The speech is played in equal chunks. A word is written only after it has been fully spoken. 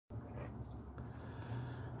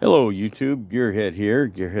Hello YouTube, Gearhead here,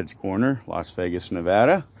 Gearheadzcorner, Las Vegas,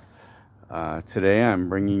 Nevada. Today I'm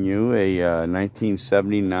bringing you a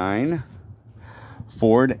 1979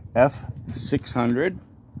 Ford F600.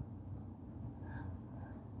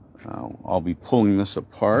 I'll be pulling this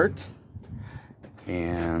apart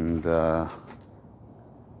and I'll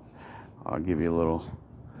give you a little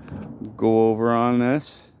go over on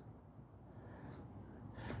this.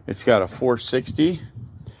 It's got a 460.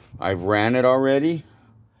 I've ran it already.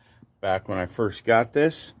 Back when I first got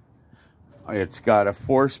this, it's got a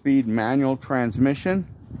 4-speed manual transmission.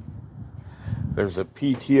 There's a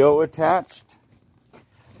PTO attached.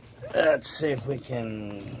 Let's see if we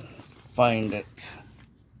can find it.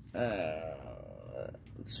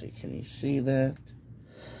 Let's see, can you see that?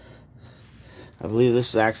 I believe this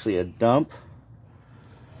is actually a dump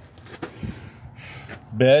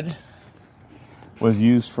bed. Was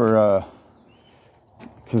used for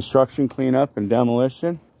construction cleanup and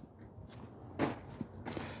demolition.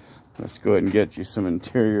 Let's go ahead and get you some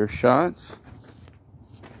interior shots.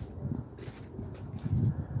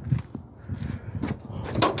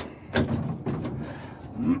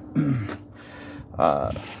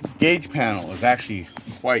 Gauge panel is actually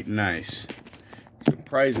quite nice,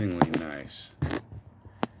 surprisingly nice.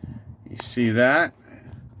 You see that?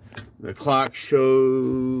 The clock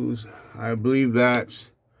shows, I believe that's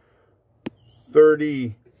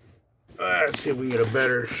 30. Let's see if we can get a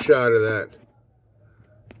better shot of that.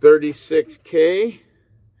 36K.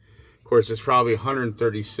 Of course, it's probably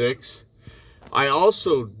 136. I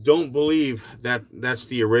also don't believe that that's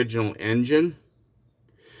the original engine,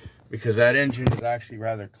 because that engine is actually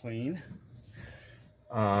rather clean.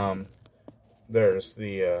 There's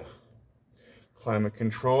the climate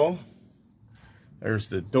control. There's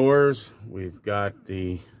the doors. We've got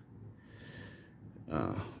the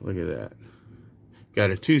look at that. Got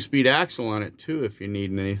a 2-speed axle on it too, if you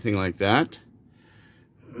need anything like that.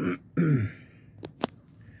 If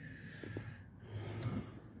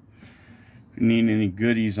you need any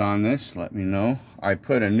goodies on this, let me know. I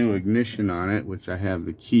put a new ignition on it, which I have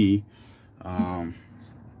the key,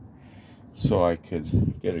 so I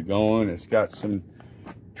could get it going. It's got some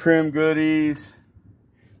trim goodies.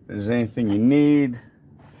 If there's anything you need.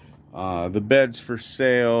 The bed's for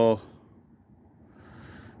sale.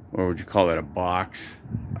 Or would you call that, a box?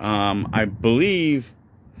 I believe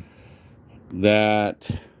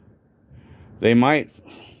that they might,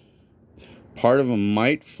 part of them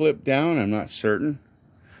might flip down. I'm not certain,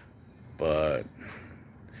 but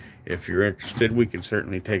if you're interested, we can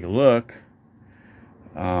certainly take a look.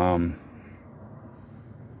 But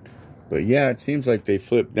yeah, it seems like they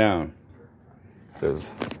flip down,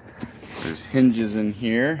 because there's hinges in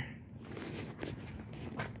here.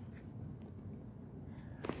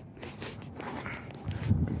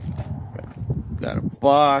 Got a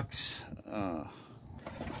box.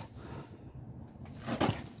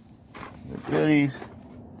 The goodies.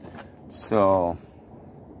 So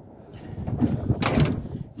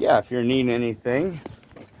yeah, if you're needing anything,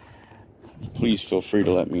 please feel free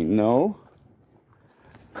to let me know.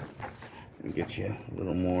 And get you a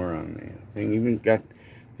little more on the thing. Even got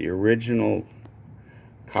the original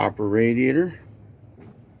copper radiator.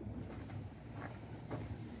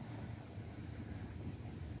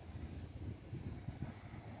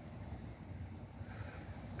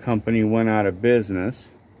 Company went out of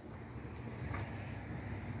business,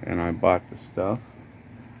 and I bought the stuff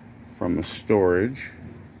from a storage.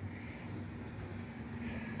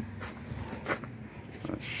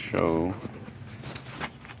 Let's show.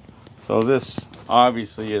 So this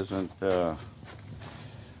obviously isn't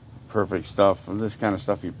perfect stuff. This kind of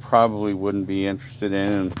stuff you probably wouldn't be interested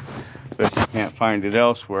in, but you can't find it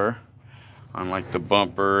elsewhere, unlike the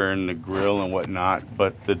bumper and the grill and whatnot.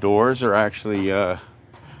 But the doors are actually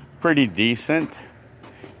pretty decent.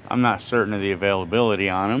 I'm not certain of the availability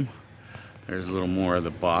on them. There's a little more of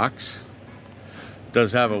the box. It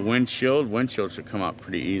does have a windshield. Windshield should come out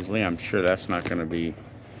pretty easily. I'm sure that's not going to be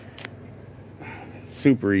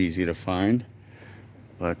super easy to find,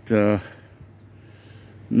 but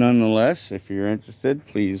nonetheless, if you're interested,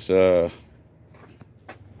 please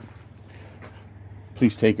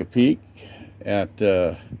take a peek at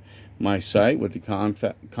my site with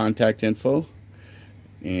the contact info.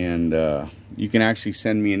 And you can actually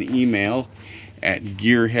send me an email at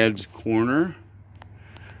Gearheadzcorner.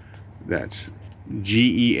 That's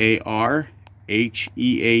Gearheadz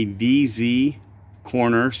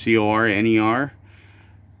corner, corner,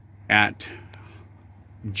 at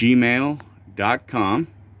gmail.com.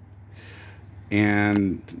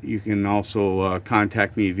 And you can also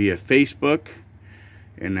contact me via Facebook,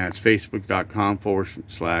 and that's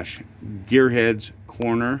facebook.com/Gearheadzcorner.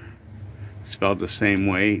 Gearheadzcorner, spelled the same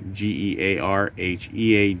way,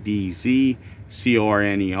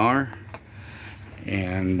 Gearheadzcorner.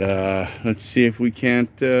 And let's see if we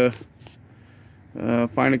can't find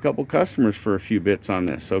a couple customers for a few bits on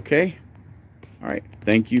this. Okay, all right,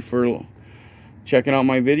 thank you for checking out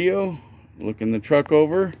my video, looking the truck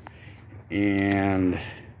over, and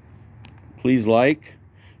please like,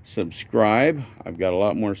 subscribe. I've got a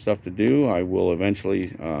lot more stuff to do. I will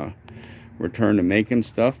eventually return to making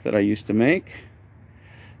stuff that I used to make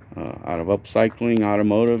out of upcycling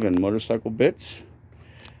automotive and motorcycle bits.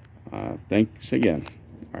 Thanks again.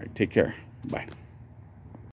 All right, take care. Bye.